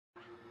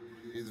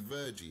It's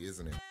Virji,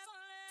 isn't it?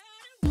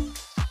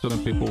 So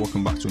then people,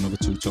 welcome back to another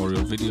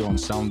tutorial video on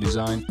sound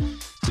design.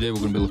 Today we're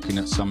going to be looking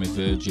at Sammy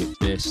Virji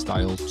Bass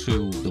Style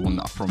 2, the one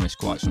that I promised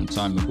quite some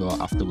time ago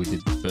after we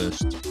did the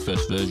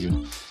first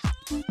version.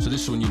 So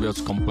this one you'll be able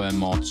to compare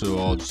more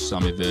towards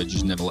Sammy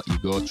Virji's Never Let You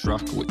Go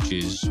track, which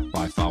is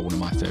by far one of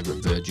my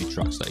favourite Virji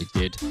tracks that he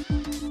did.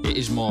 It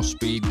is more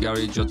speed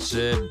garage, I'd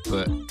say,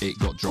 but it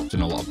got dropped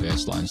in a lot of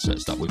bassline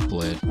sets that we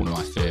played, one of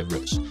my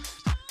favourites.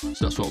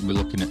 So that's what we'll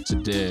be looking at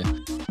today.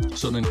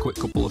 So then, quick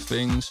couple of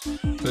things.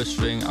 First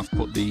thing, I've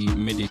put the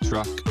MIDI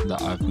track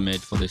that I've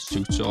made for this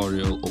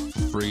tutorial up for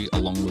free,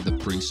 along with a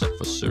preset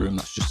for Serum.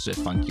 That's just to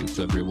say thank you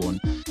to everyone.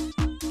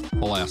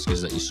 All I ask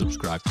is that you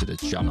subscribe to the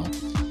channel.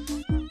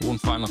 One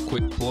final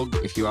quick plug,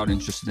 if you are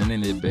interested in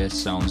any of the bass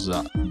sounds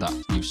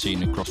that you've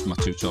seen across my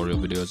tutorial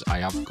videos, I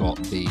have got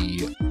the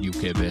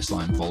UK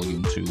Bassline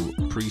Volume 2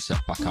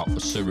 preset pack out for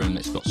Serum.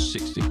 It's got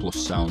 60 plus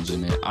sounds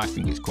in it. I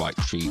think it's quite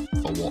cheap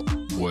for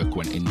what work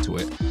went into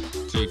it.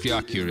 So if you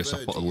are curious,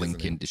 I'll put a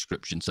link in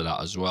description to that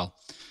as well.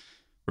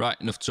 Right,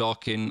 enough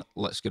talking,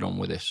 let's get on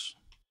with this.